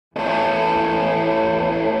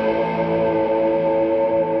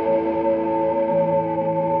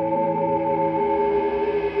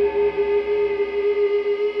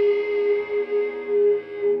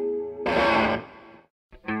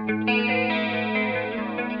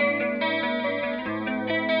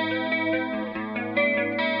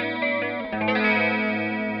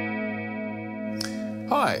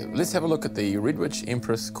Hi, let's have a look at the Red Witch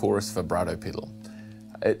Empress Chorus Vibrato pedal.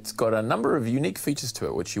 It's got a number of unique features to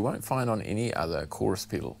it which you won't find on any other chorus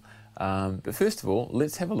pedal. But first of all,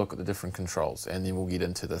 let's have a look at the different controls and then we'll get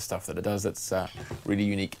into the stuff that it does that's really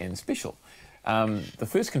unique and special. The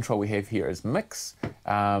first control we have here is mix.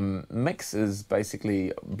 Mix is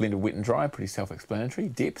basically a blend of wet and dry, pretty self-explanatory.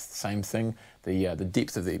 Depth, same thing, the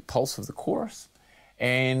depth of the pulse of the chorus.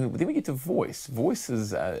 And then we get to voice. Voice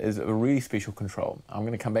is a really special control. I'm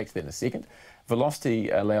going to come back to that in a second. Velocity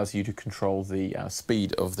allows you to control the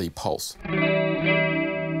speed of the pulse. From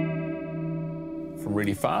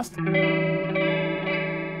really fast through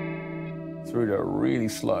to really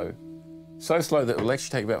slow. So slow that it will actually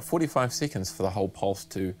take about 45 seconds for the whole pulse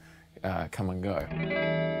to come and go.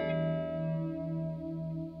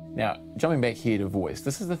 Now, jumping back here to voice,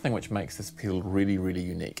 this is the thing which makes this pedal really, really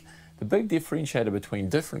unique. The big differentiator between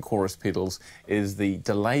different chorus pedals is the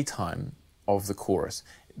delay time of the chorus.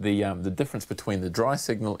 The difference between the dry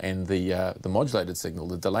signal and the modulated signal,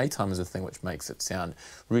 the delay time is the thing which makes it sound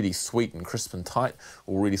really sweet and crisp and tight,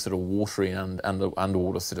 or really sort of watery and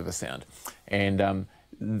underwater sort of a sound. And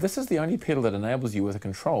this is the only pedal that enables you with a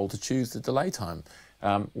control to choose the delay time.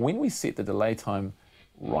 When we set the delay time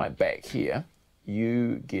right back here,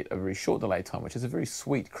 you get a very short delay time, which is a very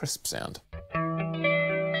sweet, crisp sound.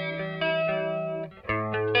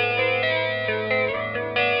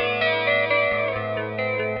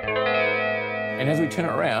 And as we turn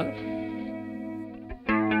it around,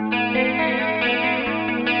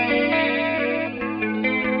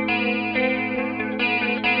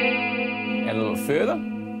 and a little further,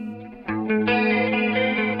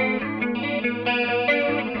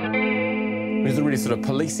 which is a really sort of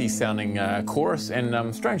policey sounding chorus.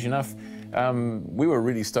 And strange enough, we were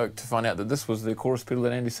really stoked to find out that this was the chorus pedal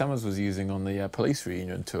that Andy Summers was using on the Police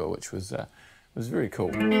reunion tour, which was very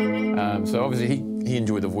cool. So obviously he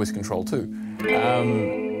enjoyed the voice control too.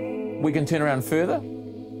 We can turn around further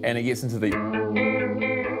and it gets into the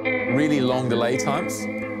really long delay times,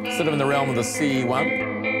 sort of in the realm of the CE1.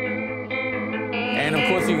 And of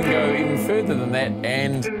course you can go even further than that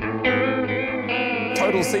and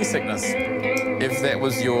total seasickness, if that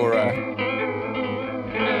was your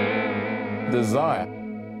desire.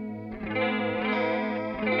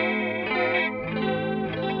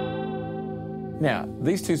 Now,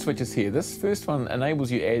 these two switches here, this first one enables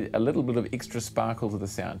you to add a little bit of extra sparkle to the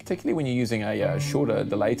sound. Particularly when you're using a shorter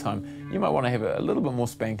delay time, you might want to have a little bit more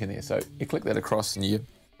spank in there. So you click that across and you...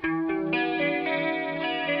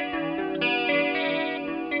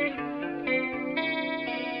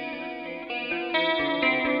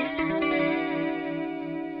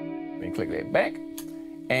 and click that back.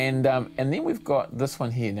 And then we've got this one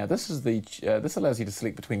here. Now this is this allows you to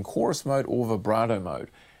select between chorus mode or vibrato mode.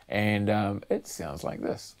 And it sounds like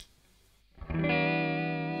this.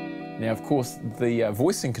 Now, of course, the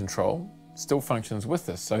voicing control still functions with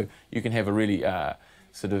this, so you can have a really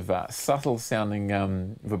sort of subtle sounding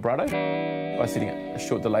vibrato by setting a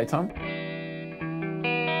short delay time.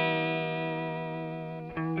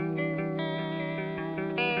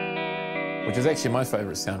 Which is actually my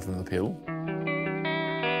favourite sound from the pedal.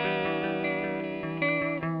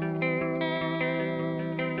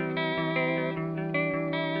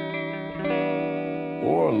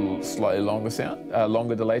 Or a slightly longer sound,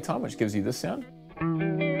 longer delay time, which gives you this sound.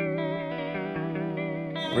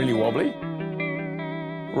 Really wobbly.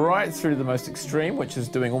 Right through to the most extreme, which is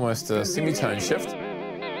doing almost a semitone shift,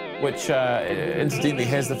 which incidentally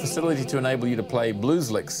has the facility to enable you to play blues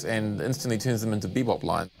licks and instantly turns them into bebop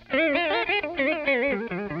lines.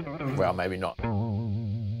 Well, maybe not.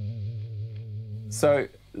 So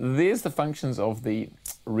there's the functions of the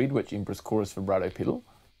Red Witch Empress Chorus Vibrato pedal.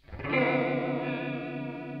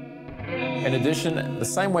 In addition, the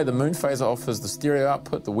same way the Moon Phaser offers the stereo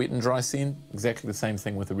output, the wet and dry send, exactly the same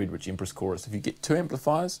thing with the Red Witch Empress Chorus. If you get two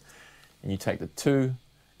amplifiers and you take the two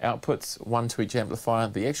outputs, one to each amplifier,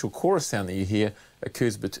 the actual chorus sound that you hear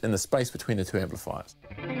occurs in the space between the two amplifiers.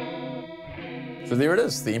 So there it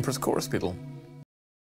is, the Empress Chorus pedal.